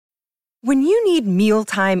When you need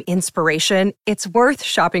mealtime inspiration, it's worth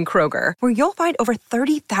shopping Kroger, where you'll find over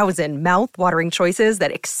 30,000 mouth-watering choices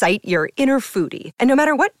that excite your inner foodie. And no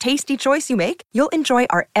matter what tasty choice you make, you'll enjoy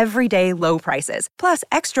our everyday low prices, plus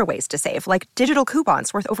extra ways to save, like digital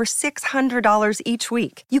coupons worth over $600 each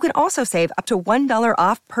week. You can also save up to $1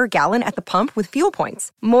 off per gallon at the pump with fuel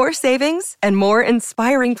points. More savings and more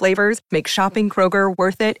inspiring flavors make shopping Kroger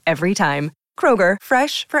worth it every time. Kroger,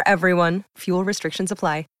 fresh for everyone. Fuel restrictions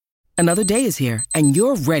apply. Another day is here, and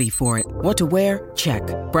you're ready for it. What to wear? Check.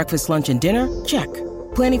 Breakfast, lunch, and dinner? Check.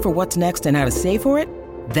 Planning for what's next and how to save for it?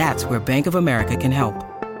 That's where Bank of America can help.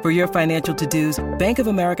 For your financial to-dos, Bank of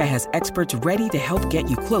America has experts ready to help get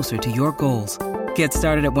you closer to your goals. Get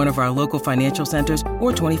started at one of our local financial centers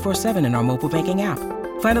or 24/7 in our mobile banking app.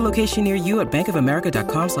 Find a location near you at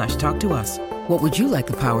bankofamerica.com/talktous. What would you like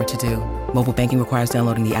the power to do? Mobile banking requires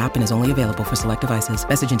downloading the app and is only available for select devices.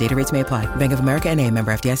 Message and data rates may apply. Bank of America N.A.,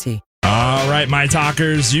 member FDIC. All right, my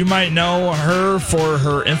talkers. You might know her for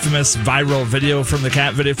her infamous viral video from the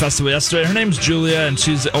Cat Video Festival yesterday. Her name's Julia, and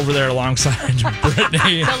she's over there alongside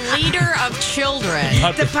Brittany. The leader of children.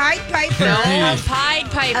 The Pied Piper. No, Pied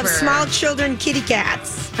Piper. Of small children kitty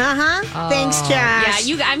cats. Uh-huh. Thanks, Josh.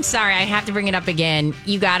 Yeah, I'm sorry. I have to bring it up again.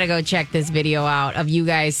 You got to go check this video out of you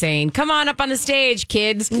guys saying, come on up on the stage,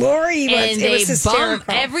 kids. Lori and it was hysterical.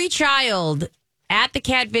 Bump every child at the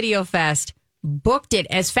Cat Video Fest. Booked it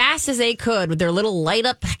as fast as they could with their little light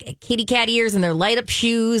up kitty cat ears and their light up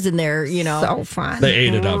shoes and their, So fun. They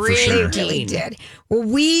ate it up for sure. They really did. Well,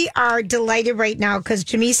 we are delighted right now because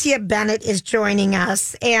Jamesia Bennett is joining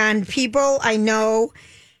us. And people I know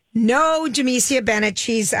Jamesia Bennett.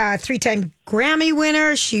 She's a 3-time Grammy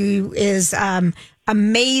winner. She is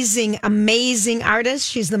amazing artist.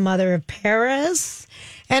 She's the mother of Paris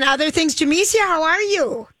and other things. Jamesia, how are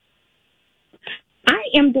you? I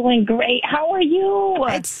am doing great. How are you?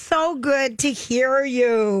 It's so good to hear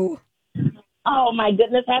you. Oh, my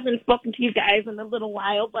goodness. I haven't spoken to you guys in a little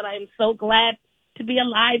while, but I'm so glad to be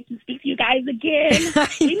alive to speak to you guys again.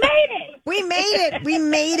 We made it. We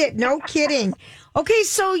made it. No kidding. Okay,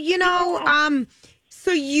 so,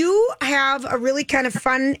 so you have a really kind of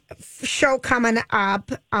fun show coming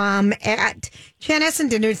up at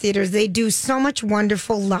Chanhassen Dinner Theaters. They do so much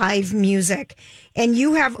wonderful live music. And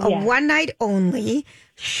you have a one-night only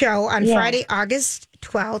show on Friday, August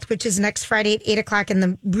 12th, which is next Friday at 8 o'clock in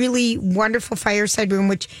the really wonderful Fireside Room,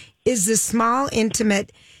 which is the small,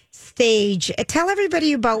 intimate stage. Tell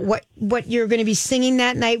everybody about what you're going to be singing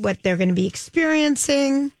that night, what they're going to be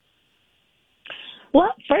experiencing.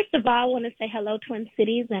 Well, first of all, I want to say hello, Twin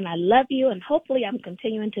Cities, and I love you, and hopefully I'm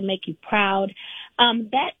continuing to make you proud.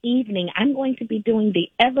 That evening, I'm going to be doing the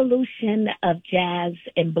evolution of jazz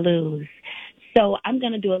and blues. So I'm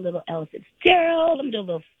going to do a little Ella Fitzgerald. I'm going to do a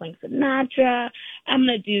little Frank Sinatra. I'm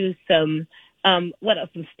going to do some, some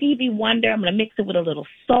Stevie Wonder. I'm going to mix it with a little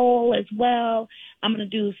soul as well. I'm going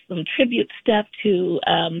to do some tribute stuff to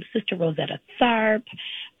Sister Rosetta Tharpe.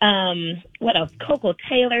 What else? Coco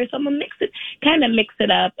Taylor. So I'm going to mix it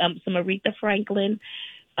up. Some Aretha Franklin.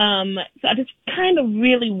 So I just kind of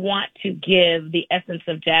really want to give the essence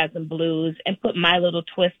of jazz and blues and put my little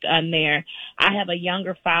twist on there. I have a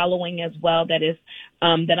younger following as well that is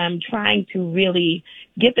that I'm trying to really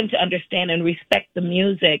get them to understand and respect the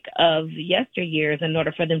music of yesteryears in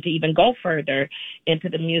order for them to even go further into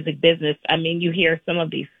the music business. I mean, you hear some of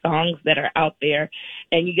these songs that are out there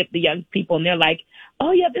and you get the young people and they're like,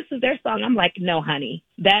 oh yeah, this is their song. I'm like, no, honey,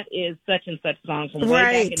 that is such and such song from way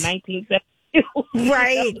back in 1970.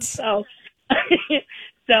 Right. So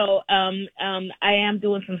I am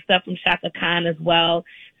doing some stuff from Shaka Khan as well.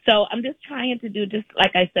 So I'm just trying to do, just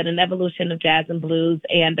like I said, an evolution of jazz and blues.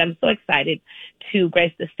 And I'm so excited to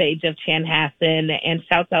grace the stage of Chanhassen, and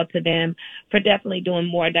shouts out to them for definitely doing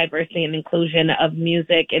more diversity and inclusion of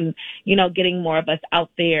music and, getting more of us out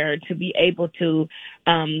there to be able to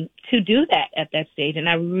do that at that stage. And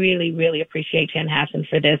I really, really appreciate Chanhassen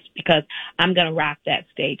for this because I'm going to rock that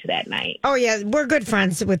stage that night. Oh yeah. We're good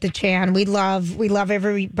friends with the Chan. We love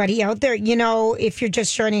everybody out there. If you're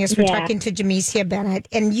just joining us, we're talking to Jamesia Bennett,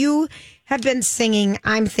 and you have been singing,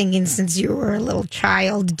 I'm thinking, since you were a little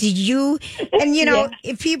child. Did you? And,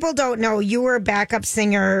 if people don't know, you were a backup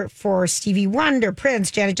singer for Stevie Wonder, Prince,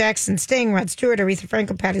 Janet Jackson, Sting, Rod Stewart, Aretha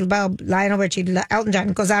Franklin, Patti LaBelle, Lionel Richie, Elton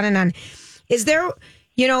John, goes on and on. Is there,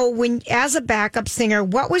 when as a backup singer,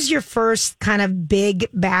 what was your first kind of big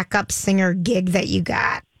backup singer gig that you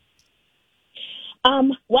got?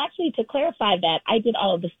 Well, actually, to clarify that, I did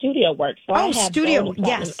all of the studio work. So I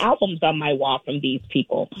have albums on my wall from these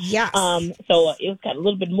people. Yes. So it was kind of a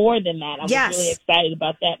little bit more than that. I was really excited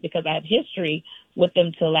about that because I have history with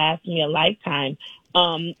them to last me a lifetime.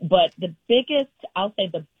 But the biggest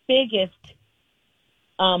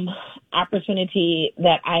opportunity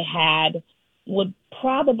that I had would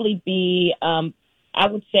probably be, I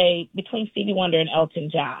would say, between Stevie Wonder and Elton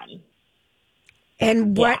John.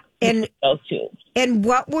 And what? Yeah, and those two. And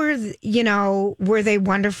what were were they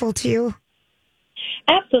wonderful to you?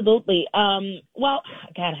 Absolutely. Well,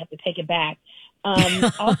 God, I have to take it back.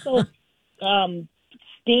 Also,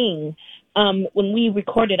 Sting. When we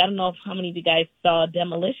recorded, I don't know how many of you guys saw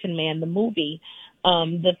Demolition Man, the movie.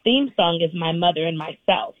 The theme song is My Mother and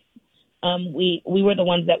Myself. We were the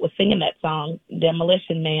ones that were singing that song,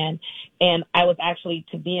 Demolition Man, and I was actually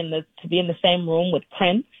to be in the same room with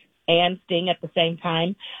Prince and Sting at the same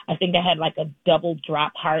time. I think I had like a double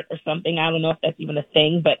drop heart or something. I don't know if that's even a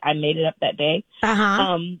thing, but I made it up that day.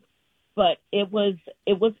 But it was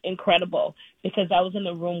incredible because I was in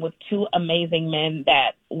the room with two amazing men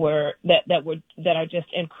that are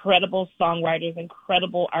just incredible songwriters,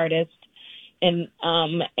 incredible artists, and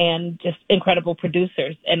just incredible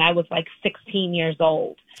producers. And I was like 16 years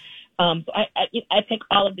old. So I take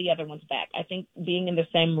all of the other ones back. I think being in the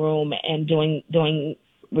same room and doing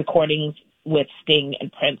recordings with Sting and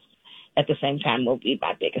Prince at the same time will be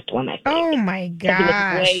my biggest one, I think. Oh, my gosh.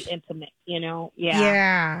 It was way intimate, Yeah.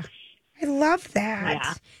 Yeah. I love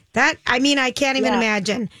that. Yeah. I can't even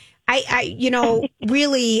imagine.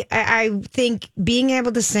 Really, I think being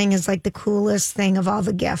able to sing is like the coolest thing of all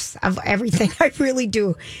the gifts of everything. I really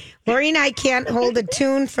do. Lori and I can't hold a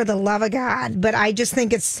tune for the love of God, but I just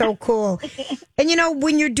think it's so cool. And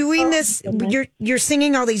when you're doing this, you're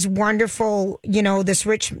singing all these wonderful, this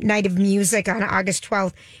rich night of music on August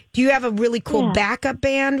 12th. Do you have a really cool backup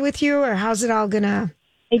band with you, or how's it all gonna?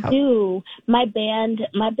 I do. My band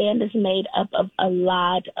is made up of a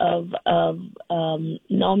lot of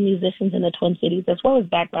known musicians in the Twin Cities, as well as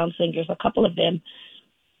background singers. A couple of them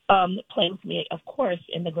play with me, of course,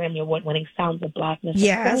 in the Grammy Award-winning Sounds of Blackness.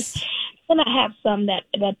 Yes. And I have some that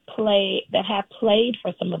have played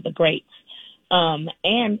for some of the greats.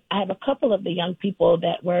 And I have a couple of the young people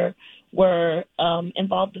that were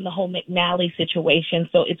involved in the whole McNally situation.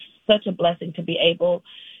 So it's such a blessing to be able,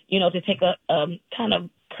 to take a kind of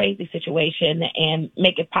crazy situation and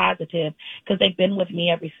make it positive, because they've been with me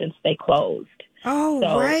ever since they closed. Oh,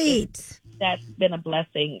 so right. That's been a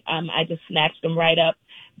blessing. I just snatched them right up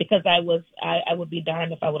because I would be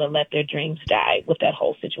darned if I would have let their dreams die with that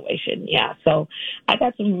whole situation. Yeah. So I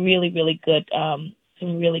got some really, really good,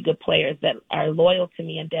 players that are loyal to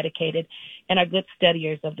me and dedicated and are good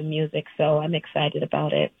studiers of the music. So I'm excited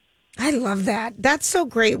about it. I love that. That's so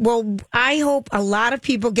great. Well, I hope a lot of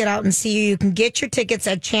people get out and see you. You can get your tickets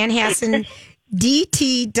at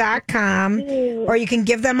chanhassendt.com, or you can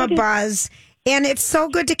give them a buzz. And it's so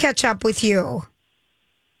good to catch up with you.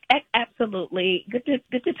 Absolutely. Good to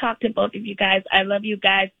talk to both of you guys. I love you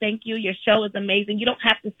guys. Thank you. Your show is amazing. You don't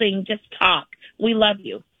have to sing, just talk. We love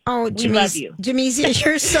you. Oh, we love you. Jamisia,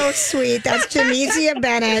 you're so sweet. That's Jamisia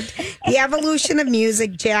Bennett, The Evolution of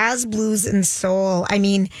Music, Jazz, Blues, and Soul.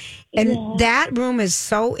 That room is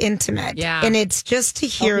so intimate. Yeah. And it's just to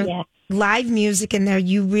hear live music in there.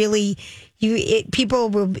 It'll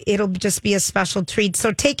just be a special treat.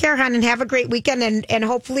 So take care, hon, and have a great weekend. And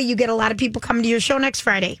hopefully you get a lot of people coming to your show next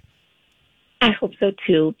Friday. I hope so,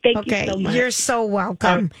 too. Thank you so much. You're so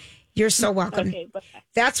welcome. You're so welcome. Okay, bye-bye.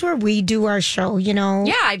 That's where we do our show, I've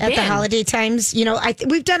at been. the holiday times.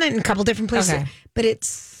 We've done it in a couple different places, but it's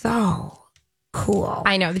so cool.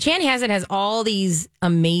 I know. The Chanhassen has all these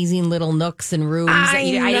amazing little nooks and rooms that I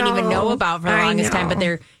didn't even know about for the longest time, but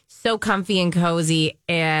they're so comfy and cozy.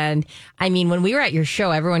 And when we were at your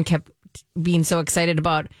show, everyone kept being so excited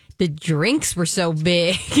about the drinks were so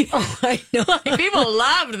big. Oh, I know. People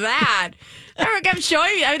loved that. Everyone kept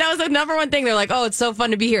showing me. That was the number one thing. They're like, oh, it's so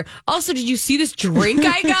fun to be here. Also, did you see this drink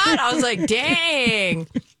I got? I was like, dang.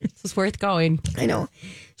 This was worth going. I know.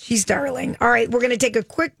 She's darling. All right, we're going to take a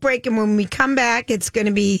quick break. And when we come back, it's going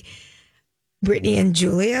to be Brittany and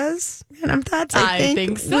Julia's random thoughts, I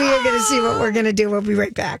think so. We are going to see what we're going to do. We'll be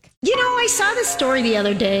right back. I saw this story the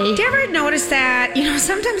other day. Did you ever notice that?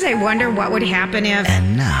 Sometimes I wonder what would happen if...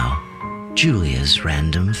 And now, Julia's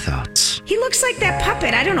random thoughts. He looks like that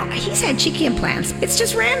puppet. I don't know. He's had cheeky implants. It's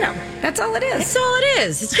just random. That's all it is. That's all it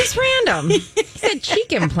is. It's just random. He had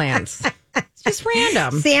cheek implants. It's just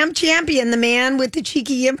random. Sam Champion, the man with the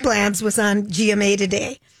cheeky implants, was on GMA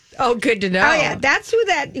today. Oh, good to know. Oh, yeah. That's who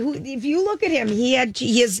if you look at him, he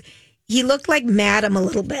He looked like Madam a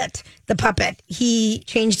little bit, the puppet. He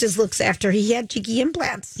changed his looks after he had cheeky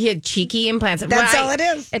implants. He had cheeky implants. That's all it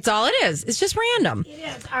is. It's all it is. It's just random. It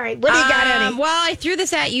is. All right. What do you got, Eddie? Well, I threw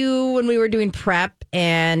this at you when we were doing prep,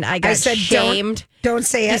 and I got shamed. Don't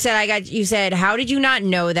say it. You said, how did you not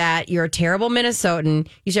know that? You're a terrible Minnesotan.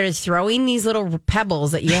 You started throwing these little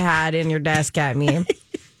pebbles that you had in your desk at me.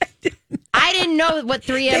 I didn't know what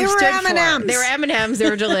 3M stood M&Ms. for. They were M&Ms. They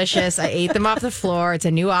were delicious. I ate them off the floor. It's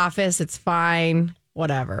a new office. It's fine.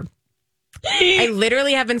 Whatever. I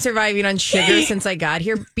literally have been surviving on sugar since I got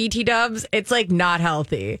here, BT Dubs. It's like not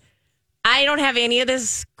healthy. I don't have any of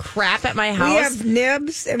this crap at my house. We have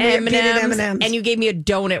nibs and we have peanut M&Ms. And you gave me a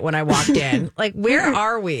donut when I walked in. Like, where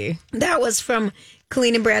are we? That was from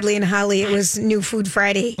Colleen and Bradley and Holly. It was New Food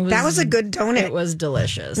Friday. That was a good donut. It was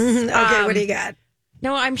delicious. Okay, what do you got?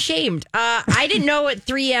 No, I'm shamed. I didn't know what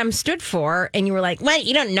 3M stood for. And you were like, what?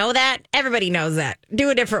 You don't know that? Everybody knows that.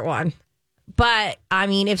 Do a different one. But, I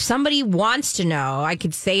mean, if somebody wants to know, I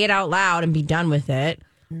could say it out loud and be done with it.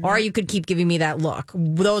 Or you could keep giving me that look.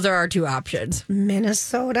 Those are our two options.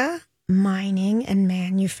 Minnesota Mining and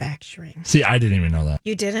Manufacturing. See, I didn't even know that.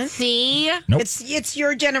 You didn't? See? Nope. It's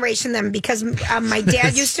your generation then, because my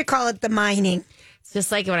dad used to call it the mining. It's just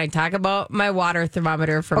like when I talk about my water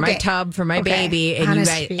thermometer for my tub, for my baby, and you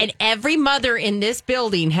guys, and every mother in this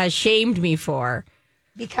building has shamed me for.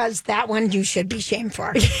 Because that one you should be shamed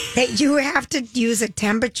for. That you have to use a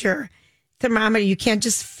temperature thermometer. You can't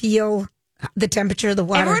just feel the temperature of the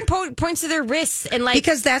water. Everyone points to their wrists and like,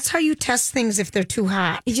 because that's how you test things if they're too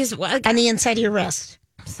hot. You just on the inside of your wrist.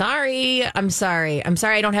 I'm sorry.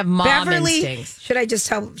 I don't have mom instincts. Should I just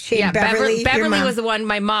tell shame Beverly? Beverly was the one.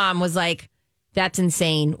 My mom was like, "That's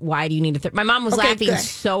insane. Why do you need a?" My mom was laughing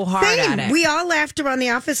so hard at it. We all laughed around the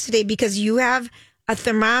office today because you have a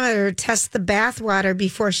thermometer test the bath water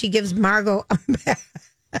before she gives Margot a bath.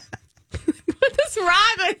 What is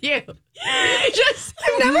wrong with you? Just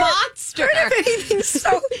I've never monster. heard of anything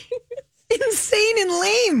so insane and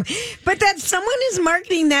lame. But that someone is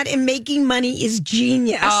marketing that and making money is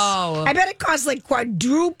genius. Oh. I bet it costs like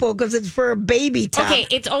quadruple because it's for a baby tub. Okay,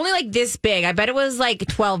 it's only like this big. I bet it was like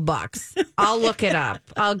 $12. I'll look it up.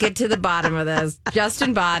 I'll get to the bottom of this.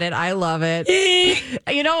 Justin bought it. I love it.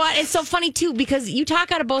 You know what? It's so funny too because you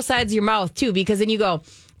talk out of both sides of your mouth too because then you go,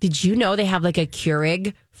 did you know they have like a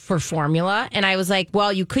Keurig for formula? And I was like,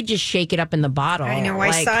 well, you could just shake it up in the bottle. I know.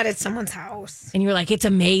 I saw it at someone's house. And you were like, it's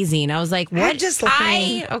amazing. I was like, what? Just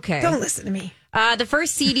listening. Okay. Don't listen to me. The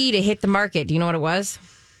first CD to hit the market, do you know what it was?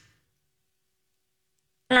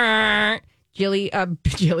 Billy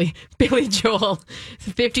Joel,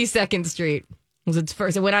 52nd Street was its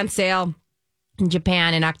first. It went on sale in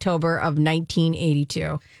Japan in October of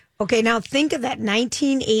 1982. Okay, now think of that.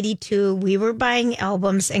 1982, we were buying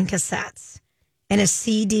albums and cassettes and a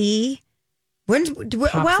CD. We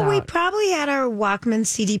probably had our Walkman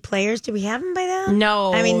CD players. Did we have them by then?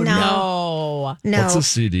 No. I mean, no. What's a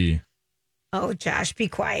CD? Oh, Josh, be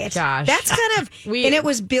quiet. Josh. That's kind of, and it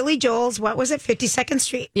was Billy Joel's, what was it, 52nd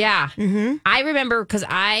Street? Yeah. Mm-hmm. I remember because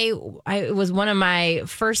it was one of my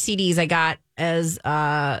first CDs I got as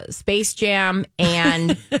Space Jam,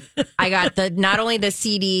 and I got not only the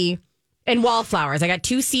CD and Wallflowers. I got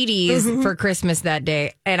 2 CDs for Christmas that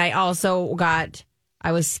day, and I also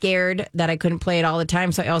I was scared that I couldn't play it all the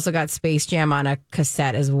time, so I also got Space Jam on a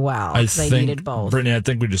cassette as well. I needed both. Brittany, I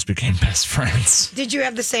think we just became best friends. Did you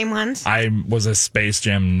have the same ones? I was a Space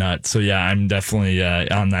Jam nut, so yeah, I'm definitely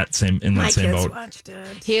in that same boat. My kids watched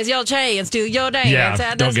it. Here's your chance, do your dance.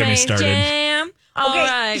 Yeah, don't get me started. Jam. All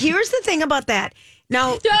right. Here's the thing about that.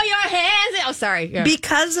 Now, throw your hands. Oh, sorry. Yeah.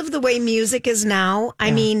 Because of the way music is now,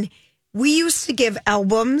 I mean, we used to give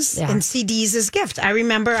albums and CDs as gifts. I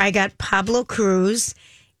remember I got Pablo Cruz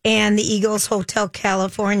and the Eagles Hotel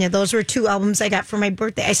California. Those were 2 albums I got for my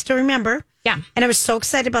birthday. I still remember. Yeah. And I was so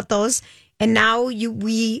excited about those. And now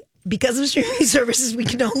because of streaming services, we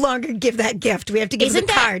can no longer give that gift. We have to give the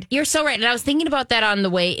card. You're so right. And I was thinking about that on the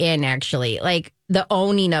way in, actually. Like the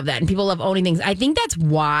owning of that. And people love owning things. I think that's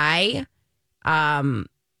why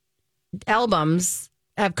albums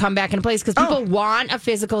have come back into place because people want a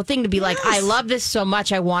physical thing to be like, I love this so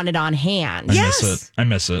much, I want it on hand. I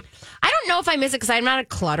miss it. I don't know if I miss it because I'm not a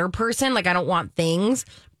clutter person. Like, I don't want things.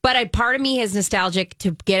 But part of me is nostalgic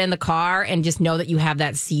to get in the car and just know that you have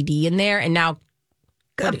that CD in there. And now,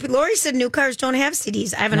 Lori said new cars don't have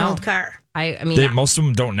CDs. I have an old car. I mean, most of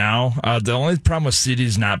them don't now. The only problem with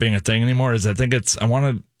CDs not being a thing anymore is I think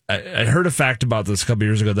I heard a fact about this a couple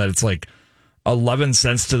years ago that it's like 11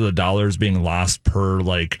 cents to the dollar is being lost per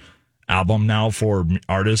like album now for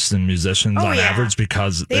artists and musicians on average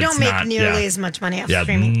because they don't make nearly as much money off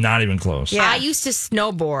streaming. Not even close. Yeah. I used to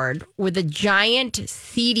snowboard with a giant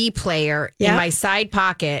CD player in my side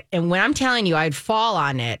pocket, and when I'm telling you, I'd fall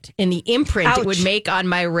on it, and the imprint it would make on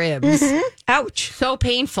my ribs. Ouch! So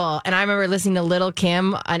painful. And I remember listening to Little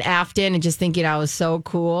Kim on Afton and just thinking I was so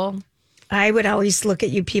cool. I would always look at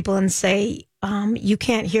you people and say, you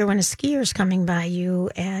can't hear when a skier's coming by you,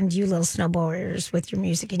 and you little snowboarders with your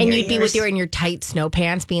music in your ears. And you'd be with your tight snow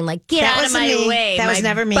pants being like, get out of my way. That was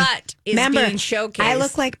never me. Butt is Remember, being showcased. I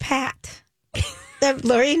look like Pat.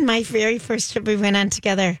 Lori and my very first trip we went on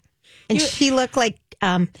together. And she looked like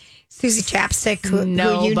Susie Chapstick, who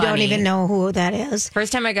you don't even know who that is.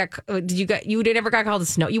 First time I got, you never got called a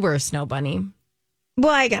snow, you were a snow bunny.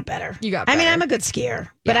 Well, I got better. You got better. I mean, I'm a good skier,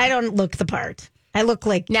 but I don't look the part. I look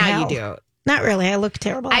like now hell. you do. Not really. I look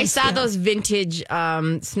terrible. I saw those vintage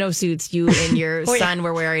snowsuits you and your son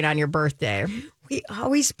were wearing on your birthday. We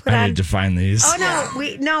always put I on. need to find these.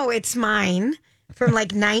 Oh no, it's mine from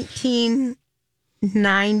like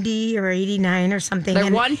 1990 or 89 or something. They're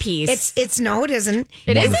and one piece. It isn't.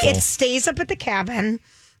 It isn't. It stays up at the cabin.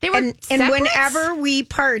 They were and whenever we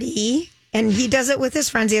party. And he does it with his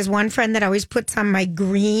friends. He has one friend that always puts on my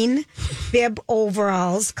green bib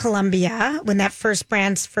overalls, Columbia, when that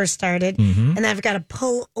brand first started. And then I've got a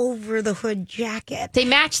pull over the hood jacket. They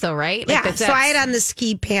match though, right? Like so I had on the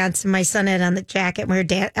ski pants and my son had on the jacket. And we were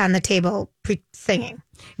on the table singing.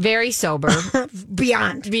 Very sober.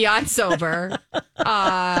 Beyond sober.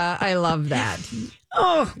 I love that.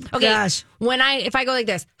 Oh, okay. Gosh. If I go like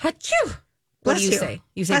this, Hachoo, what do you say?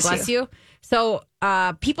 You say bless you? So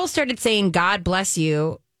people started saying God bless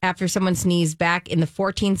you after someone sneezed back in the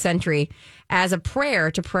 14th century as a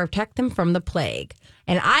prayer to protect them from the plague.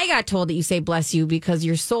 And I got told that you say bless you because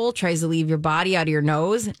your soul tries to leave your body out of your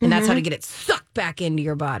nose, and that's how to get it sucked back into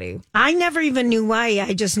your body. I never even knew why.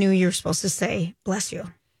 I just knew you were supposed to say bless you.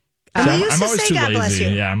 I'm always too lazy.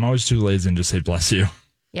 Yeah, I'm always too lazy to just say bless you.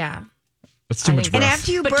 Yeah. That's too much breath. And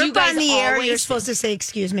after you burp on the air, you're supposed to say,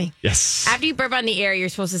 excuse me. Yes. After you burp on the air, you're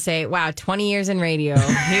supposed to say, wow, 20 years in radio.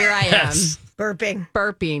 Here I am.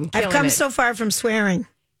 Burping. I've come so far from swearing.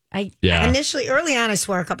 Initially, early on, I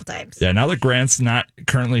swore a couple times. Yeah, now that Grant's not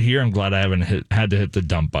currently here, I'm glad I haven't had to hit the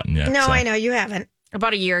dump button yet. No, I know, you haven't.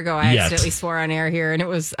 About a year ago, I accidentally swore on air here, and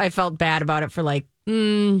I felt bad about it for like,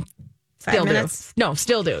 5 minutes? No,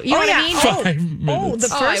 still do. You know what I mean? 5 minutes.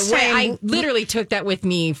 The first time. I literally took that with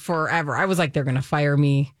me forever. I was like, they're going to fire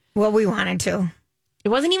me. Well, we wanted to. It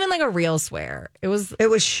wasn't even like a real swear. It was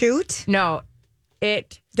shoot? No.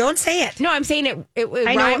 Don't say it. No, I'm saying it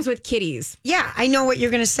rhymes with kitties. Yeah, I know what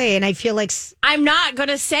you're going to say, and I feel like... I'm not going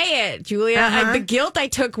to say it, Julia. The guilt I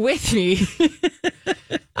took with me.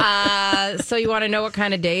 So you want to know what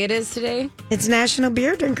kind of day it is today? It's National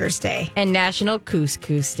Beer Drinkers Day. And National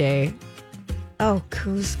Couscous Day. Oh,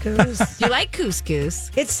 couscous. Do you like couscous?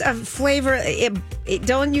 It's a flavor.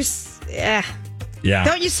 Don't you... Yeah.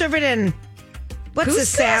 Don't you serve it in... What's the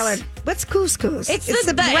salad? What's couscous? It's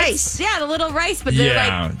the rice. The little rice, but they're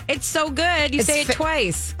like, it's so good. You say it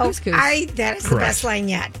twice. Couscous. That is the best line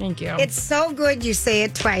yet. Thank you. It's so good you say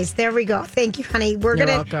it twice. There we go. Thank you, honey. You're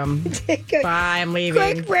welcome. Take a Bye, I'm leaving.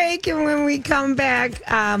 Quick break, and when we come back,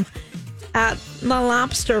 my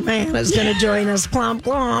lobster man is going to join us. Clomp,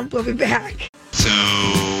 clomp. We'll be back. So,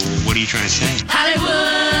 what are you trying to say?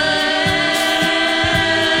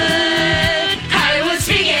 Hollywood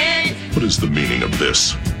speaking. What is the meaning of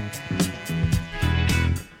this?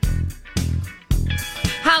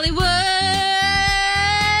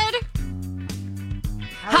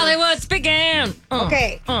 Hollywood speaking.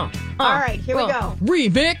 Okay. All right, here we go.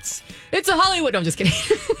 Remix. It's a Hollywood. No, I'm just kidding.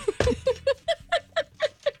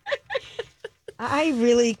 I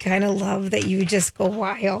really kind of love that you just go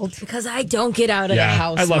wild. Because I don't get out of the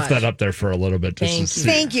house I left much. that up there for a little bit just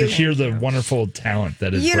Thank you. to hear the wonderful talent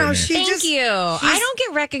that is Brittany. Thank you. I don't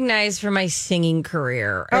get recognized for my singing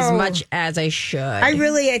career as much as I should.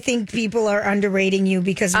 I think people are underrating you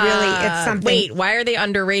because really it's something. Wait, why are they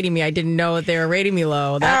underrating me? I didn't know that they were rating me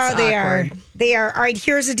low. That's awkward. They are. All right,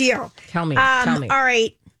 here's the deal. Tell me. All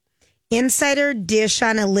right. Insider dish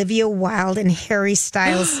on Olivia Wilde and Harry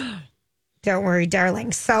Styles. Don't worry,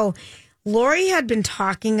 darling. So Lori had been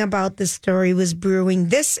talking about the story was brewing.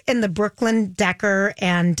 This in the Brooklyn Decker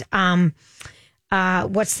and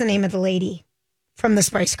what's the name of the lady from the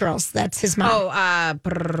Spice Girls? That's his mom.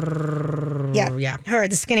 Yeah, her,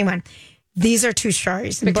 the skinny one. These are two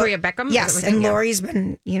stories. Victoria Beckham. Yes, and Lori's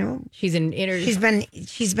been, she's in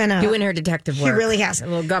she's been doing her detective work. She really has a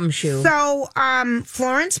little gumshoe. So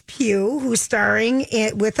Florence Pugh, who's starring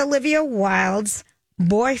with Olivia Wilde's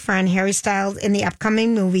boyfriend, Harry Styles, in the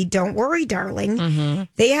upcoming movie Don't Worry, Darling.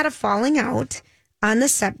 They had a falling out on the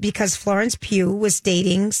set because Florence Pugh was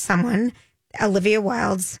dating someone, Olivia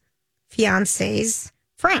Wilde's fiance's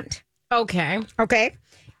friend. Okay.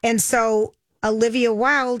 And so Olivia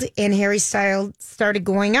Wilde and Harry Styles started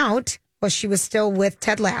going out while she was still with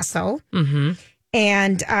Ted Lasso.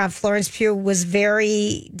 And Florence Pugh was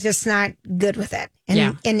just not good with it.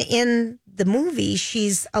 And in the movie,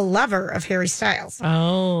 she's a lover of Harry Styles.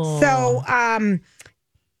 Oh. So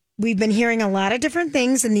we've been hearing a lot of different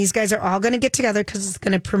things, and these guys are all going to get together because it's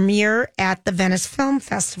going to premiere at the Venice Film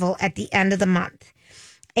Festival at the end of the month.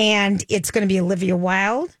 And it's going to be Olivia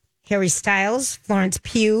Wilde, Harry Styles, Florence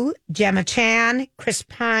Pugh, Gemma Chan, Chris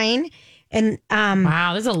Pine. And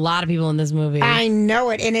wow, there's a lot of people in this movie. I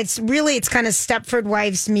know it. And it's kind of Stepford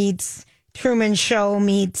Wives meets Truman Show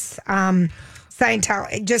meets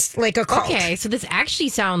Scientology, just like a cult. Okay, so this actually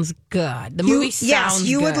sounds good. The movie sounds yes,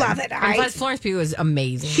 you good. would love it. And plus, Florence Pugh is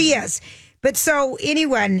amazing. She is. But so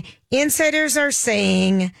anyone, insiders are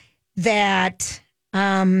saying that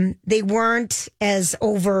they weren't as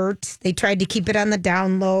overt. They tried to keep it on the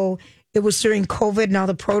down low. It was during COVID and all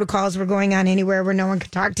the protocols were going on anywhere where no one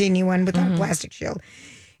could talk to anyone without a plastic shield.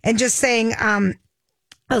 And just saying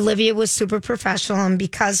Olivia was super professional, and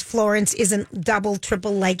because Florence isn't double,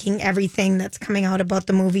 triple liking everything that's coming out about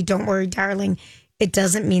the movie Don't Worry, Darling, it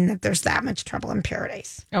doesn't mean that there's that much trouble in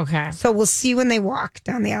paradise. Okay. So we'll see when they walk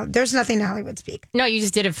down the aisle. There's nothing Hollywood speak. No, you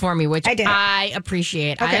just did it for me, which I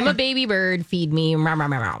appreciate. Okay. I am a baby bird. Feed me.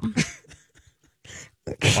 Wow.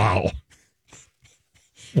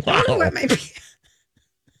 I don't know what might be.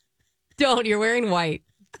 Don't. You're wearing white.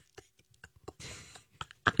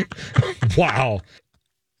 Wow.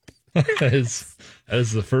 That is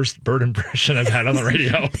the first bird impression I've had on the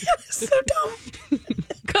radio. That was so dumb.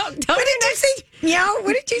 What did you say? Meow?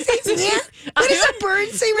 What did you say? Yeah? What does a bird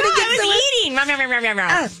say when it gets eating?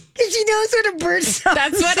 Because she knows what a bird sounds.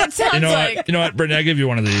 That's what it sounds like. You know what, Brittany? I'll give you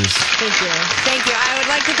one of these. Thank you. I would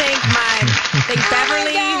like to thank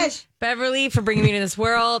Beverly for bringing me to this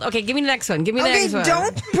world. Okay, give me the next one. Okay,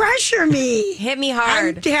 don't pressure me. Hit me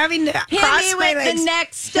hard. I'm having to cross my legs. The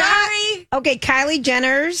next story. Okay, Kylie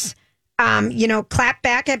Jenner's. Clap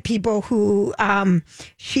back at people who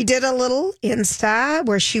she did a little Insta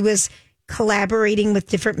where she was collaborating with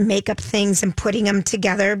different makeup things and putting them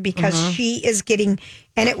together because she is getting,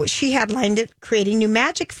 she headlined it, creating new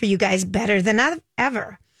magic for you guys better than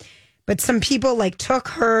ever. But some people took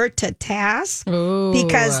her to task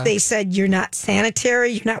because they said, you're not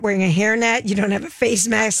sanitary, you're not wearing a hairnet, you don't have a face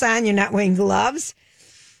mask on, you're not wearing gloves.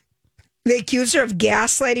 They accused her of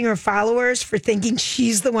gaslighting her followers for thinking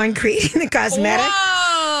she's the one creating the cosmetic.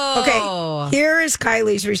 Whoa. Okay, here is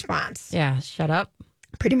Kylie's response. Yeah, shut up.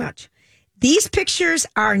 Pretty much. These pictures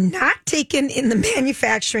are not taken in the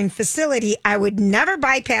manufacturing facility. I would never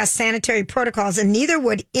bypass sanitary protocols, and neither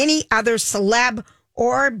would any other celeb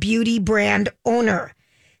or beauty brand owner.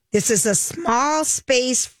 This is a small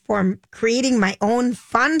space for creating my own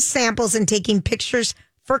fun samples and taking pictures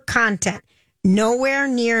for content. Nowhere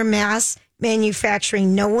near mass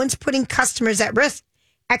manufacturing. No one's putting customers at risk.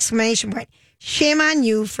 Exclamation point. Shame on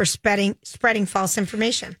you for spreading false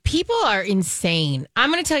information. People are insane.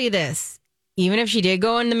 I'm going to tell you this. Even if she did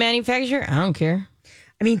go in the manufacturer, I don't care.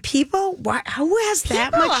 I mean, people, who has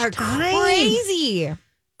that much time? Crazy.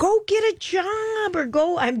 Go get a job or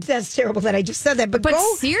go. That's terrible that I just said that. But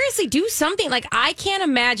go. Seriously, do something. I can't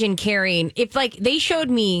imagine carrying, if they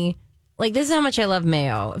showed me, this is how much I love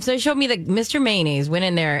mayo. If they showed me that Mr. Mayonnaise went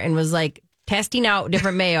in there and was testing out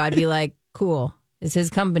different mayo, I'd be like, cool. It's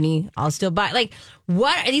his company. I'll still buy.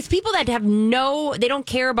 What are these people that have they don't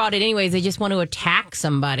care about it anyways. They just want to attack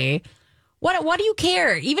somebody. What do you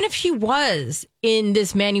care? Even if she was in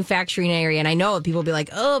this manufacturing area, and I know people will be like,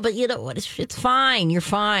 oh, but you know what? It's fine. You're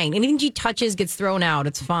fine. Anything she touches gets thrown out.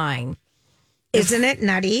 It's fine. Isn't it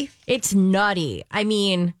nutty? It's nutty. I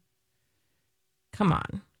mean, come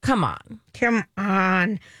on.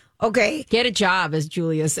 Okay. Get a job, as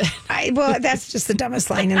Julia said. That's just the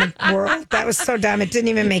dumbest line in the world. That was so dumb. It didn't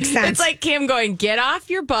even make sense. It's like Kim going, get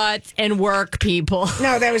off your butts and work, people.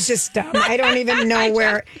 No, that was just dumb. I don't even know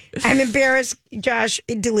where. I'm embarrassed. Josh,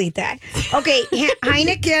 delete that. Okay,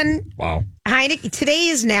 Heineken. Wow. Heineken. Today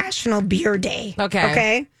is National Beer Day.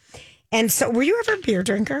 Okay. And so, were you ever a beer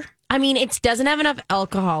drinker? I mean, it doesn't have enough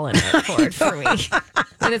alcohol in it for me.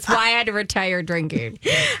 And it's why I had to retire drinking.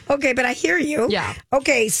 Okay, but I hear you. Yeah.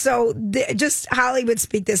 Okay, so just Hollywood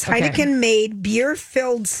speak this. Okay. Heineken made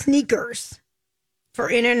beer-filled sneakers for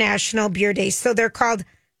International Beer Day. So they're called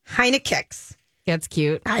Heinekicks. That's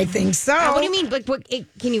cute. I think so. What do you mean? Like,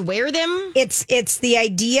 can you wear them? It's the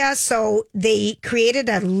idea. So they created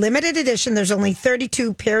a limited edition. There's only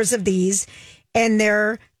 32 pairs of these, and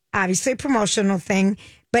they're obviously a promotional thing.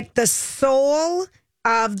 But the sole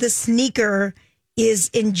of the sneaker is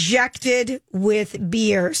injected with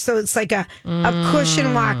beer, so it's like a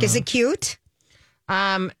cushion walk. Is it cute?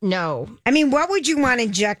 No. I mean, what would you want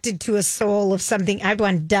injected to a sole of something? I'd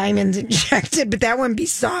want diamonds injected, but that wouldn't be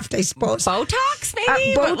soft, I suppose. Botox,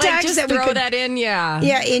 maybe? Botox, like, just that we throw could- that in, yeah.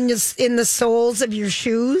 Yeah, in the soles of your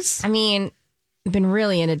shoes. I mean, I've been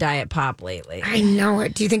really into Diet Pop lately. I know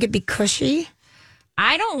it. Do you think it'd be cushy?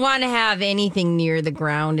 I don't want to have anything near the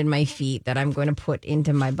ground in my feet that I'm going to put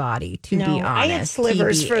into my body, to be honest. I had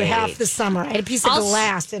slivers for TBH. half the summer. I had a piece of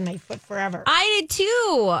glass in my foot forever. I did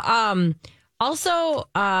too. Also,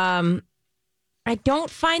 I don't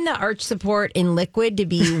find the arch support in liquid to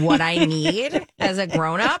be what I need as a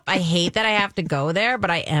grown-up. I hate that I have to go there, but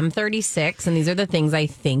I am 36, and these are the things I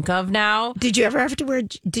think of now. Did you ever have to wear?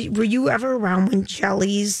 Were you ever around when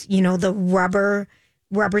Jellies? You know, the rubber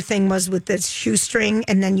thing was with the shoestring,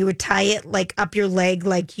 and then you would tie it like up your leg,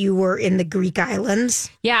 like you were in the Greek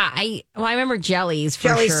islands. Yeah, I remember Jellies for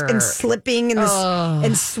sure. And slipping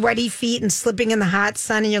and sweaty feet and slipping in the hot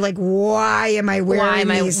sun, and you're like, why am I wearing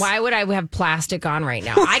these? Why would I have plastic on right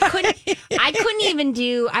now? I couldn't even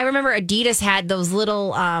do. I remember Adidas had those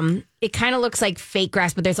little. It kind of looks like fake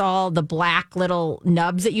grass, but there's all the black little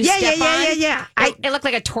nubs that you step on. Yeah. It looked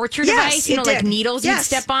like a torture device, like needles you'd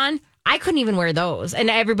step on. I couldn't even wear those. And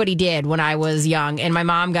everybody did when I was young. And my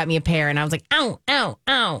mom got me a pair and I was like, ow, ow,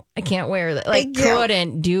 ow. I can't wear that. Like,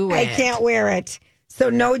 couldn't do it. I can't wear it. So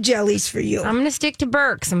no Jellies for you. I'm going to stick to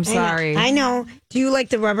Birks. I'm sorry. I know. Do you like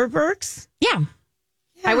the rubber Birks? Yeah.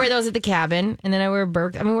 I wear those at the cabin and then I wear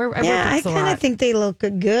Birks. I wear Birks a lot. I kind of think they look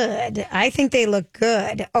good. I think they look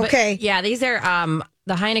good. Okay. But, these are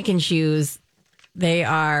the Heineken shoes. They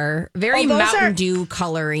are very Mountain Dew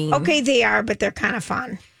coloring. Okay, they are, but they're kind of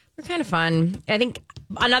fun. They're kind of fun. I think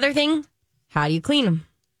another thing, how do you clean them?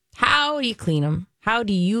 How do you clean them? How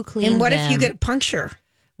do you clean them? And what if you get a puncture?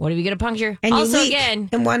 What if you get a puncture? And also, you leak, again,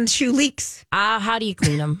 and one shoe leaks. How do you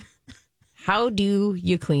clean them? How do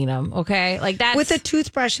you clean them? Okay, like that with a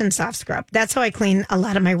toothbrush and soft scrub. That's how I clean a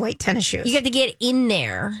lot of my white tennis shoes. You have to get in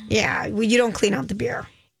there. Yeah, well, you don't clean out the beer.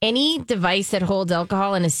 Any device that holds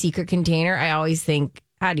alcohol in a secret container, I always think,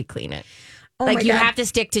 how do you clean it? Oh like my you God. have to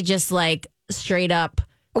stick to just like straight up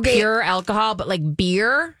pure alcohol, but like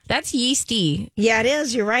beer, that's yeasty. Yeah, it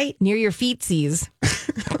is. You're right. Near your feetsies.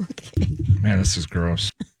 Man, this is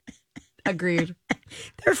gross. Agreed.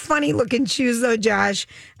 They're funny looking shoes, though, Josh.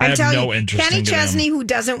 I have telling no you, interest Kenny in getting Chesney, who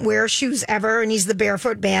doesn't wear shoes ever, and he's the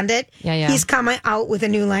barefoot bandit. Yeah. He's coming out with a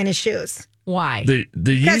new line of shoes. Why? The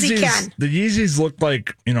 'Cause he Yeezys, can. the Yeezys look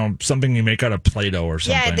like something you make out of Play-Doh or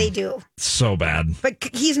something. Yeah, they do. So bad. But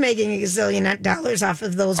he's making $1 gazillion off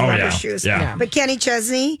of those Oh, rubber yeah. shoes. Yeah. But Kenny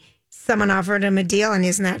Chesney, someone offered him a deal, and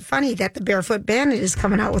isn't that funny that the barefoot bandit is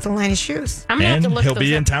coming out with a line of shoes? I'm gonna have And to look he'll those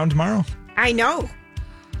be in up. town tomorrow. I know.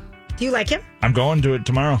 Do you like him? I'm going to it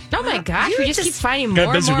tomorrow. Oh my gosh, You we just just keep finding got a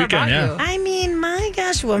more and busy more weekend, about yeah. you. I mean, my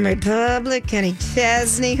gosh, One Republic, Kenny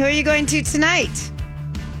Chesney. Who are you going to tonight?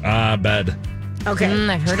 Bed. Okay.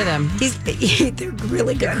 I've heard of them. They're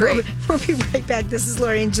really good. Great. We'll be right back. This is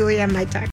Lori and Julia on My Talk.